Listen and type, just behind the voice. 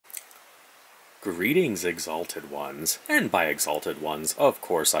Greetings, Exalted Ones, and by Exalted Ones, of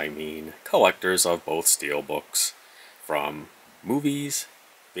course I mean collectors of both Steelbooks, from movies,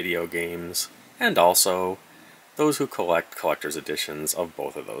 video games, and also those who collect collector's editions of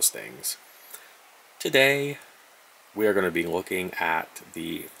both of those things. Today, we are going to be looking at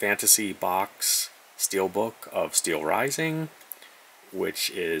the Fantasy Box Steelbook of Steelrising,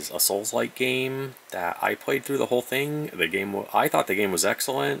 which is a Souls-like game that I played through the whole thing. I thought the game was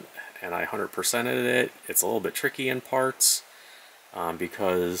excellent, and I 100%ed it. It's a little bit tricky in parts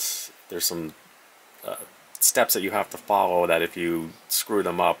because there's some steps that you have to follow that if you screw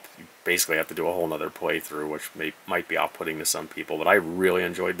them up, you basically have to do a whole nother playthrough, which might be off-putting to some people. But I really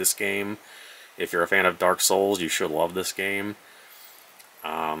enjoyed this game. If you're a fan of Dark Souls, you should love this game.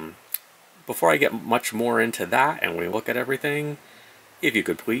 Before I get much more into that and we look at everything, if you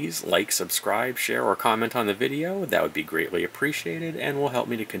could please like, subscribe, share, or comment on the video, that would be greatly appreciated and will help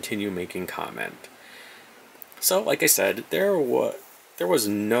me to continue making content. So, like I said, there was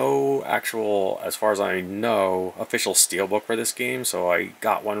no actual, as far as I know, official steelbook for this game, so I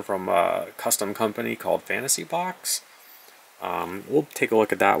got one from a custom company called Fantasy Box. We'll take a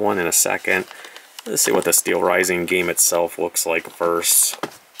look at that one in a second. Let's see what the Steelrising game itself looks like first.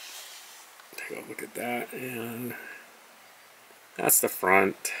 Take a look at that, and that's the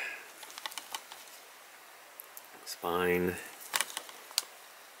front, spine,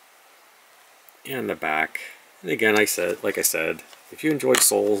 and the back. And again, like I said, if you enjoy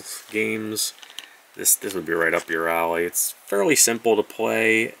Souls games, this would be right up your alley. It's fairly simple to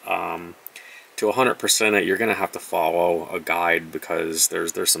play. To 100% it, you're going to have to follow a guide because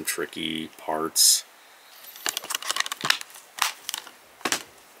there's some tricky parts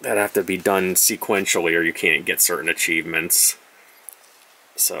that have to be done sequentially or you can't get certain achievements.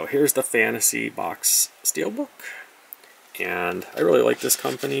 So here's the Fantasy Box Steelbook, and I really like this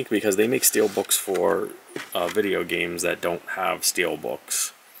company because they make steelbooks for video games that don't have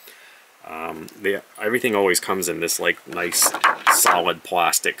steelbooks. Everything always comes in this like nice solid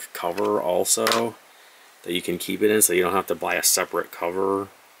plastic cover also that you can keep it in, so you don't have to buy a separate cover.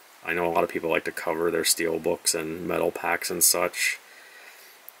 I know a lot of people like to cover their steelbooks and metal packs and such.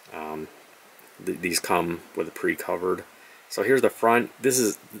 These come with a pre-covered. So here's the front. This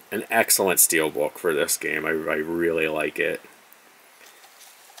is an excellent steelbook for this game. I really like it.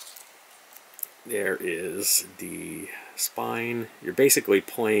 There is the spine. You're basically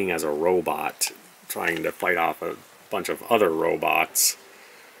playing as a robot, trying to fight off a bunch of other robots.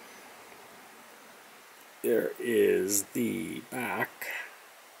 There is the back.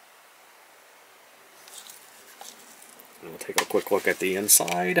 And we'll take a quick look at the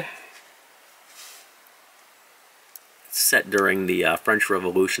inside. It's set during the French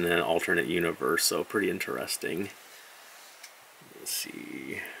Revolution in an alternate universe, so pretty interesting. Let's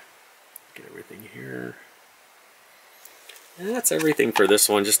see. Get everything here. And that's everything for this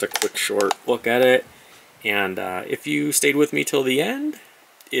one. Just a quick short look at it. And if you stayed with me till the end,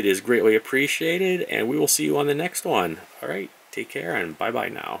 it is greatly appreciated, and we will see you on the next one. Alright, take care and bye-bye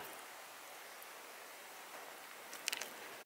now.